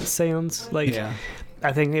weird as that sounds. Like, yeah.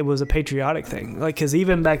 I think it was a patriotic thing. Like, because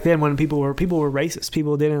even back then when people were racist,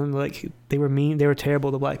 people didn't they were mean, they were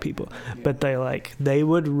terrible to black people, but they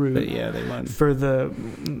would root for the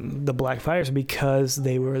black fighters because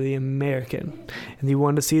they were the American, and you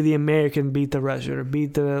wanted to see the American beat the Russian or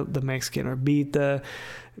beat the Mexican or beat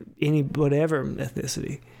any whatever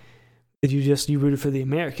ethnicity. You rooted for the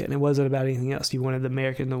American. It wasn't about anything else. You wanted the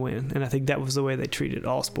American to win, and I think that was the way they treated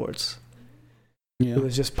all sports. Yeah. It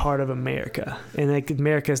was just part of America, and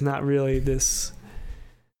America is not really this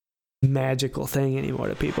magical thing anymore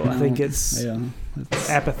to people. No, I think it's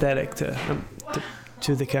apathetic to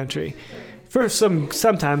the country for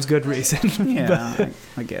sometimes good reason. Yeah, but,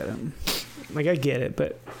 I get it. I get it,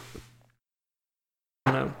 but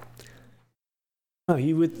I don't know. Oh,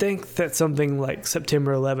 you would think that something like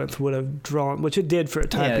September 11th would have drawn, which it did for a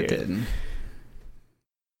time period. It did. It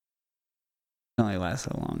only lasts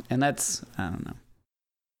so long, and that's, I don't know.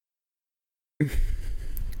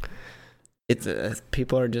 It's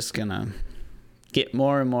people are just gonna get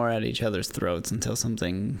more and more at each other's throats until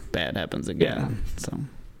something bad happens again. Yeah. So.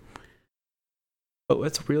 Oh,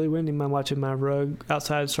 it's really windy. I'm watching my rug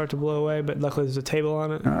outside start to blow away, but luckily there's a table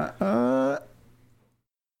on it.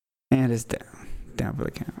 And it's down for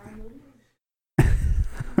the count.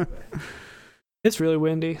 It's really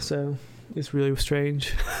windy, so it's really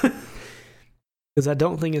strange. Because I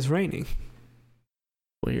don't think it's raining.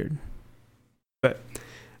 Weird. But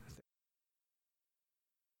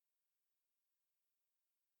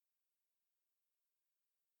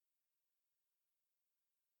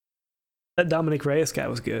that Dominic Reyes guy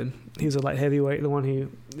was good. He was a light heavyweight. The one he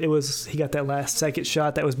got that last second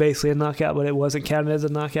shot that was basically a knockout, but it wasn't counted as a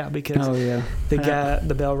knockout because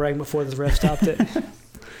the bell rang before the ref stopped it.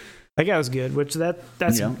 That guy was good, which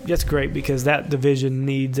that's great because that division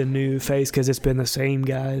needs a new face because it's been the same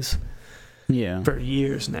guys for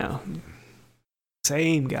years now.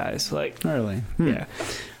 Same guys, really, yeah.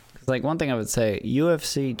 Like one thing I would say,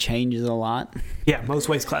 UFC changes a lot. Yeah, most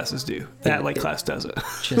weight classes do. That weight class doesn't.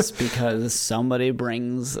 Just because somebody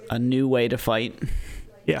brings a new way to fight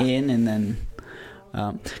in, and then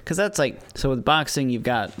because that's so with boxing you've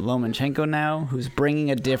got Lomachenko now who's bringing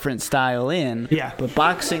a different style in. Yeah. But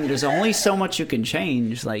boxing, there's only so much you can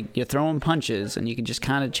change. Like you're throwing punches and you can just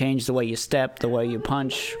kind of change the way you step, the way you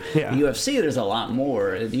punch. Yeah. UFC, there's a lot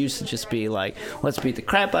more. It used to just be let's beat the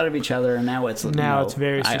crap out of each other, and now it's it's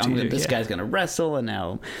very strategic. This guy's gonna wrestle, and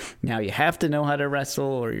now you have to know how to wrestle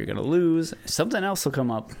or you're gonna lose. Something else will come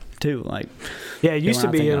up too. It used to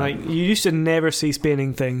be you used to never see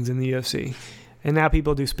spinning things in the UFC. And now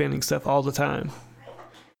people do spinning stuff all the time.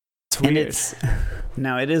 It's weird.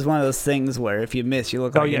 Now, it is one of those things where if you miss, you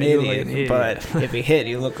look like an idiot. But if you hit,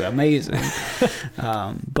 you look amazing.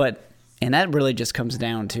 And that really just comes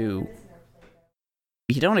down to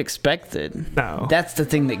you don't expect it. No. That's the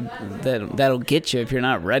thing that'll get you if you're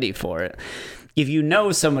not ready for it. If you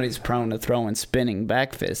know somebody's prone to throwing spinning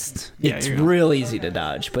back fists, it's real easy to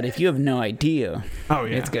dodge. But if you have no idea,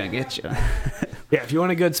 it's going to get you. Yeah, if you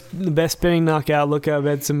want the best spinning knockout, look up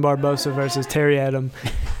Edson Barbosa versus Terry Adam.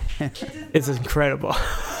 It's incredible.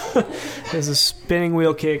 There's a spinning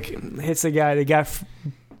wheel kick, hits the guy. The guy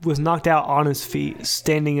was knocked out on his feet,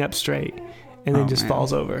 standing up straight, and then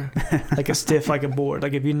falls over. Like a board.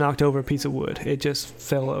 Like if you knocked over a piece of wood, it just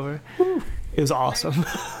fell over. It was awesome.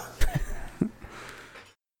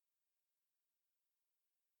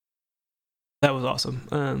 That was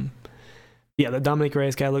awesome. Yeah, the Dominic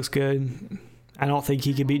Reyes guy looks good. I don't think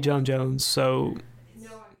he can beat John Jones, so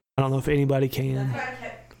I don't know if anybody can.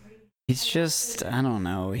 He's just, I don't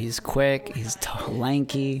know. He's quick. He's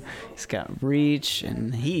lanky. He's got reach,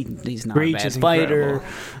 and he's not Reach a bad is fighter.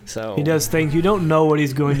 incredible. So He does things you don't know what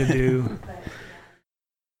he's going to do.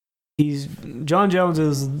 John Jones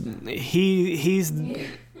is he's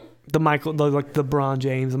the LeBron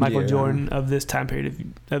James, the Michael Jordan of this time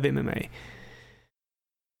period of MMA.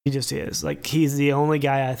 He just is. Like, he's the only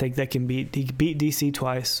guy I think that can beat. He beat DC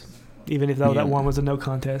twice, even if that one was a no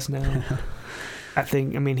contest now. I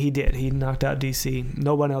mean, he did. He knocked out DC.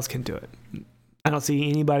 No one else can do it. I don't see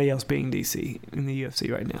anybody else being DC in the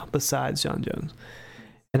UFC right now besides John Jones.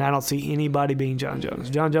 And I don't see anybody being John Jones.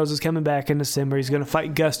 John Jones is coming back in December. He's going to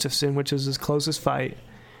fight Gustafsson, which is his closest fight.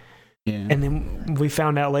 Yeah. And then we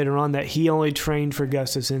found out later on that he only trained for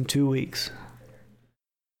Gustafsson 2 weeks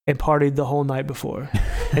and partied the whole night before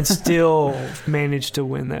and still managed to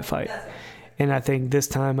win that fight. And I think this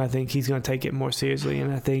time, he's going to take it more seriously,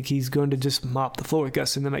 and I think he's going to just mop the floor with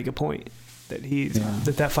Gustafsson to make a point that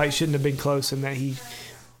that fight shouldn't have been close and that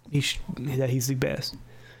that he's the best.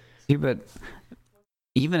 See, but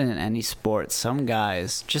even in any sport, some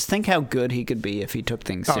guys, just think how good he could be if he took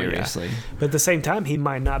things seriously. Yeah. But at the same time, he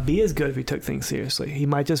might not be as good if he took things seriously. He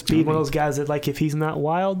might just be one of those guys that, like, if he's not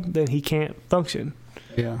wild, then he can't function.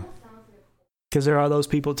 Yeah. Because there are those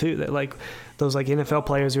people too that, like, those like NFL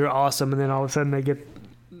players who are awesome, and then all of a sudden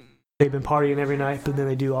they've been partying every night, but then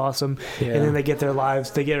they do awesome, and then they get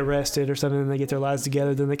arrested or something, and they get their lives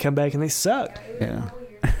together, then they come back and they suck. Yeah.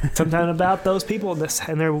 Something about those people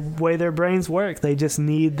and their way their brains work, they just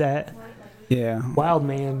need that wild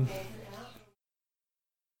man.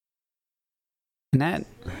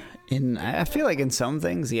 And I feel like in some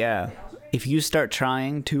things, if you start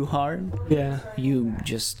trying too hard, you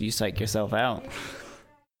psych yourself out.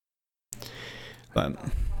 But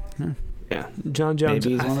John Jones,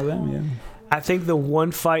 maybe he's one of them. Yeah, I think the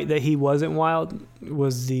one fight that he wasn't wild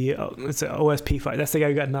was it's an OSP fight. That's the guy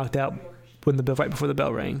who got knocked out when the bell right before the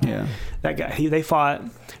bell rang. Yeah, that guy. They fought.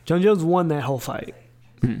 John Jones won that whole fight,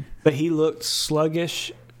 but he looked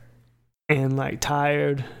sluggish and like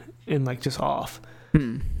tired and like just off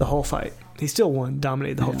the whole fight. He still won,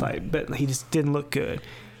 dominated the whole fight, but he just didn't look good.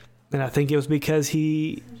 And I think it was because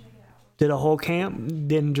he did a whole camp,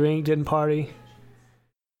 didn't drink, didn't party.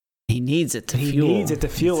 He needs it to fuel. He needs it to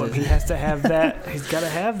fuel him. He has to have that. He's got to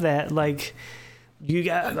have that. Like, you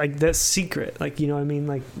got, like, that secret. Like, you know what I mean?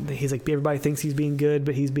 Like, he's like, everybody thinks he's being good,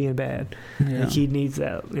 but he's being bad. Yeah. Like, he needs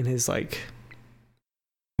that in his, like,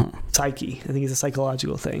 psyche. I think it's a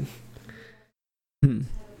psychological thing.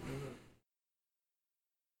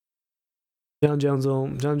 John Jones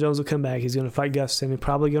will come back. He's going to fight Gustafsson. He's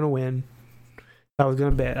probably going to win. If I was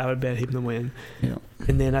going to bet, I would bet him to win. Yeah.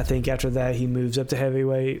 And then I think after that, he moves up to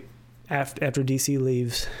heavyweight. After DC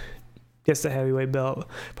leaves, gets the heavyweight belt.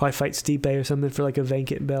 Probably fight Stipe or something for like a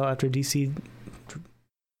vacant belt after DC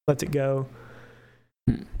lets it go.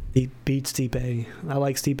 He beats Stipe. I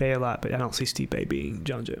like Stipe a lot, but I don't see Stipe being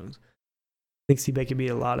John Jones. I think Stipe can beat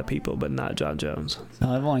a lot of people, but not John Jones. So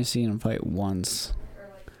I've only seen him fight once.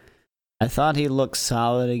 I thought he looked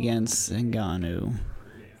solid against Ngannou,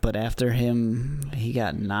 but after him, he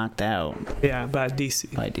got knocked out. Yeah, by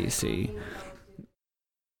DC.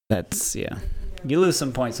 That's, you lose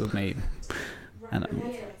some points with me. And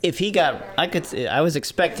if he got, I was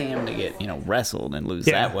expecting him to get, wrestled and lose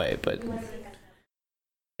that way, but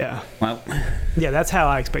yeah. Well, yeah, that's how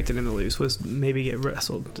I expected him to lose, was maybe get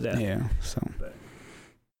wrestled to death. Yeah, so but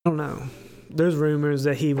I don't know. There's rumors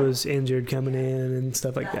that he was injured coming in and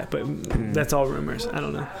stuff like that, but that's all rumors. I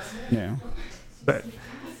don't know. Yeah. But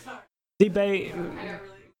Stipe,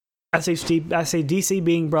 I say DC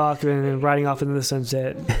being Brock and then riding off into the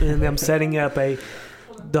sunset, and I'm setting up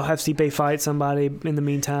they'll have Stipe fight somebody in the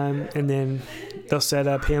meantime, and then they'll set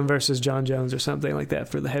up him versus John Jones or something like that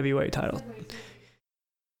for the heavyweight title.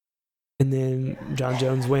 And then John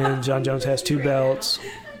Jones wins. John Jones has 2 belts.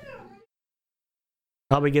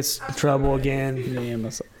 Probably gets in trouble again. Yeah,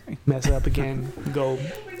 mess up again. Go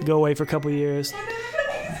away for a couple years.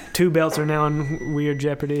 2 belts are now in weird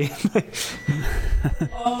jeopardy.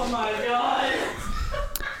 Oh my god.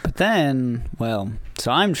 But then,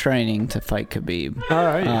 so I'm training to fight Khabib. All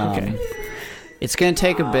right. Okay. It's gonna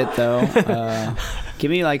take a bit though.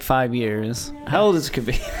 Give me like 5 years. How old is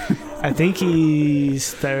Khabib? I think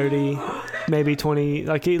he's 30, maybe 20.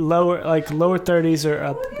 Like lower 30s or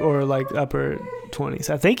up, or like upper 20s.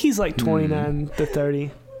 I think he's like 29 to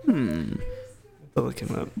 30. I'll look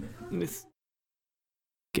him up.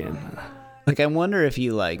 Again. Like, I wonder if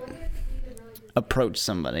you like approach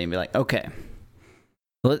somebody and be like, okay,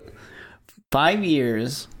 5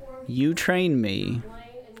 years, you trained me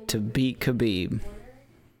to beat Khabib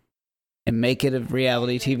and make it a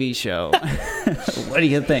reality TV show. What do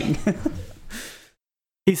you think?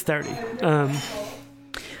 He's 30.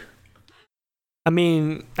 I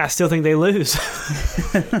mean, I still think they lose.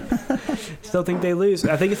 Still think they lose.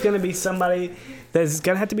 I think it's going to be somebody there's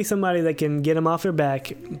going to have to be somebody that can get him off their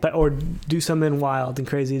back, or do something wild and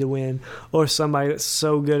crazy to win, or somebody that's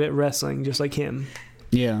so good at wrestling, just like him.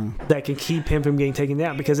 Yeah. That can keep him from getting taken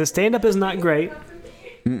down, because his stand-up is not great.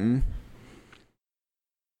 Mm-mm.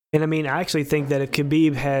 And I mean, I actually think that if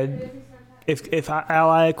Khabib had, if Al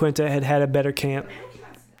Iaquinta had a better camp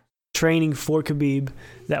training for Khabib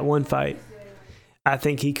that one fight, I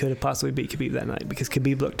think he could have possibly beat Khabib that night, because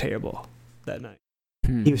Khabib looked terrible that night.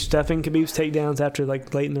 He was stuffing Khabib's takedowns after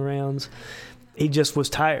like late in the rounds. He just was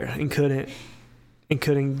tired and couldn't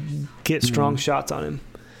get strong shots on him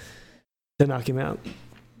to knock him out.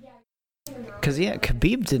 Because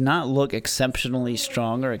Khabib did not look exceptionally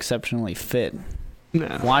strong or exceptionally fit.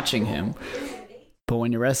 No. Watching him. But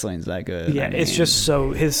when you're wrestling's that good. Yeah, it's just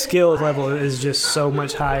so, his skill level is just so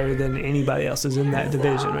much higher than anybody else's in that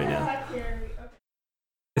division right now.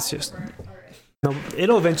 It's just,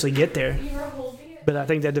 it'll eventually get there. But I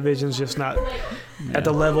think that division's just not at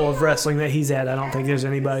the level of wrestling that he's at. I don't think there's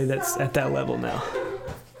anybody that's at that level now.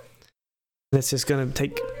 It's just going to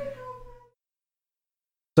take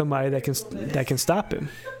somebody that can stop him.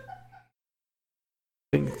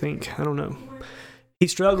 I don't know. He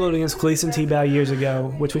struggled against Gleison Tibau years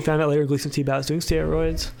ago, which we found out later Gleison Tibau is doing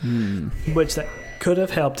steroids, which that could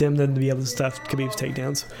have helped him then to be able to stuff Khabib's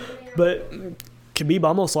takedowns. But Khabib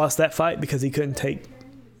almost lost that fight because he couldn't take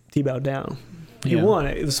Tibau down. He won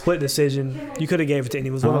it. It was a split decision. You could have gave it to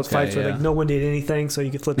anyone. It was one of those fights where like no one did anything, so you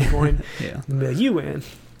could flip the coin. And be like, you win.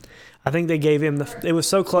 I think they gave him it was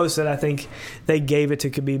so close that I think they gave it to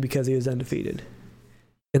Khabib because he was undefeated.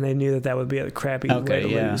 And they knew that would be a crappy way to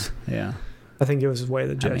lose. Yeah. I think it was the way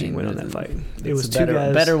the judging went on that fight. It was two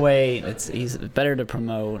guys. Better way. It's better to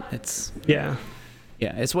promote.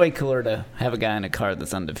 Yeah, it's way cooler to have a guy in a card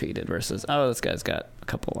that's undefeated versus, this guy's got a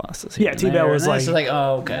couple losses. Tibau was like,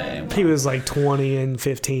 okay. He was like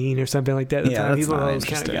 20-15 or something like that at the time. He's one of those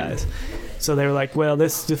kind of guys. So they were like, well,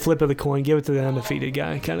 this is the flip of the coin. Give it to the undefeated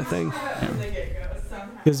guy kind of thing.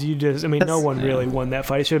 Because no one really won that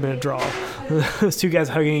fight. It should have been a draw. Those two guys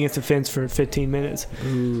hugging against the fence for 15 minutes.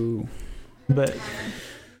 Ooh. But,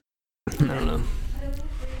 I don't know.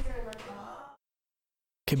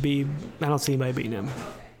 Khabib, I don't see anybody beating him,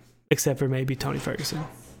 except for maybe Tony Ferguson.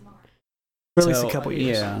 For at least a couple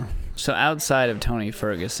years. Yeah. So outside of Tony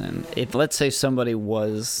Ferguson, if let's say somebody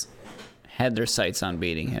had their sights on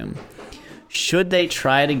beating him, should they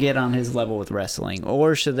try to get on his level with wrestling,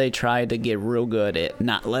 or should they try to get real good at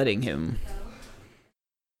not letting him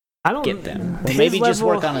get them? Or maybe just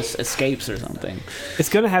work on escapes or something. It's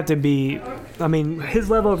going to have to be, his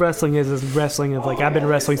level of wrestling is wrestling of, like, I've been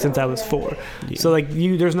wrestling since I was 4. Yeah. So, like,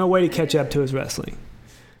 there's no way to catch up to his wrestling.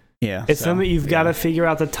 Yeah. It's something you've got to figure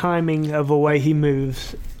out the timing of the way he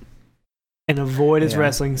moves and avoid his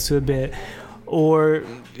wrestling to a bit, or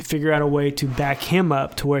figure out a way to back him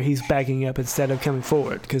up to where he's backing up instead of coming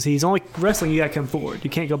forward. Because he's only wrestling, you got to come forward.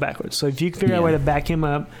 You can't go backwards. So if you can figure out a way to back him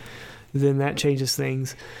up, then that changes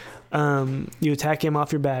things. You attack him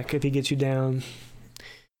off your back if he gets you down.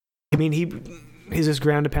 His just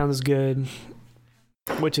ground to pound is good,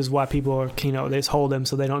 which is why people are, they just hold him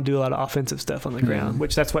so they don't do a lot of offensive stuff on the ground,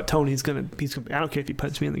 which that's what Tony's going to, I don't care if he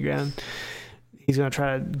punches me in the ground. He's going to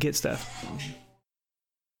try to get stuff.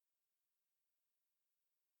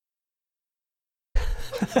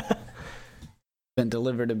 Been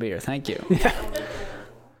delivered a beer. Thank you.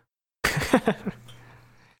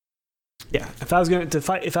 Yeah, if I was going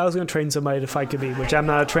to train somebody to fight Khabib, which I'm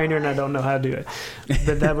not a trainer and I don't know how to do it,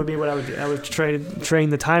 but that would be what I would do. I would train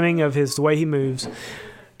the timing of the way he moves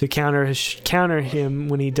to counter him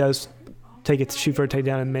when he does shoot for a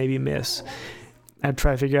takedown and maybe miss. I'd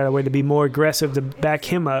try to figure out a way to be more aggressive to back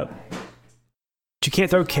him up. But you can't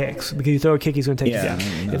throw kicks, because you throw a kick, he's going to take you down.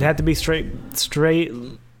 No. It'd have to be straight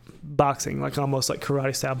boxing, like almost like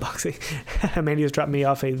karate style boxing. Mandy just dropped me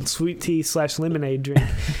off a sweet tea / lemonade drink.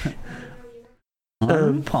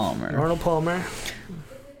 Arnold Palmer.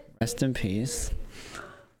 Rest in peace.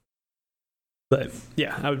 But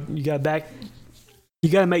yeah, you got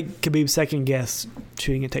to make Khabib second guess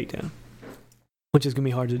shooting a takedown, which is gonna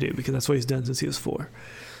be hard to do because that's what he's done since he was 4,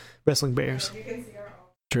 wrestling bears.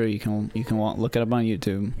 True, you can look it up on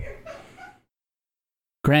YouTube.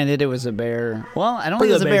 Granted, it was a bear. Well, I don't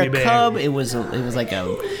think it was a bear cub. It was like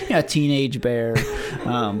a teenage bear.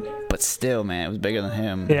 but still, man, it was bigger than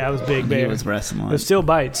him. Yeah, it was big bear. He was wrestling. It still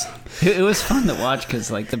bites. It was fun to watch because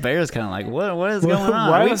like the bear's kind of like, what is going on?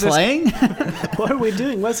 Why Are we was this- playing? What are we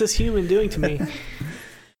doing? What's this human doing to me?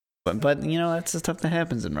 But you know, that's the stuff that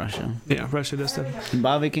happens in Russia. Yeah, Russia does stuff. And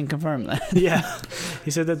Bobby can confirm that. Yeah,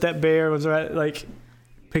 he said that bear was like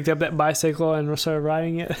picked up that bicycle and started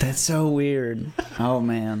riding it. That's so weird. Oh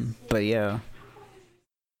man, but yeah,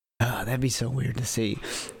 that'd be so weird to see.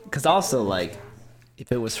 Because also, like,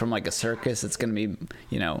 if it was from like a circus, it's gonna be,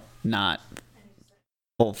 you know, not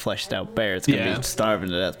full fleshed out bear. It's gonna be starving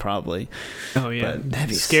to death probably. Oh yeah, But that'd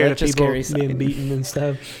be scared such of people a scary being sight. beaten and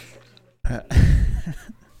stuff.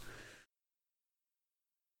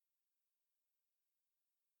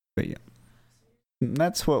 But yeah,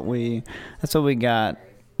 that's what we got.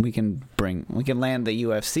 We can land the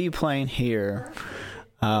UFC plane here.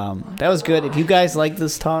 That was good. If you guys like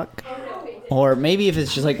this talk, or maybe if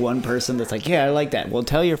it's just like one person that's like, yeah, I like that, well,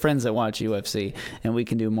 tell your friends that watch UFC, and we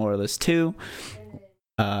can do more of this too.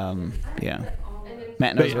 Yeah,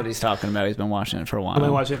 Matt knows what he's talking about. He's been watching it for a while. I've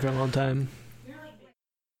been watching it for a long time.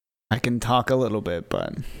 I can talk a little bit,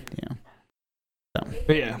 but yeah.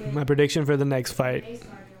 But yeah, my prediction for the next fight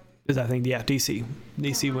is I think DC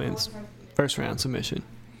wins first round submission.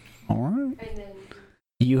 All right,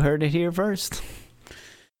 you heard it here first.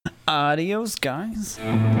 Adios, guys.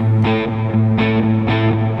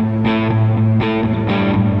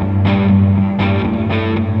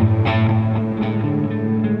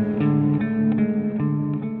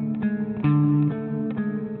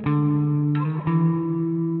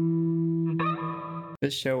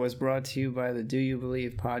 This show was brought to you by the Do You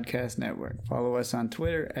Believe Podcast Network. Follow us on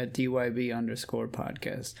Twitter at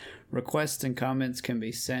DYB_podcast. Requests and comments can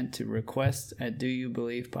be sent to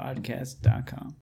requests@doyoubelievepodcast.com.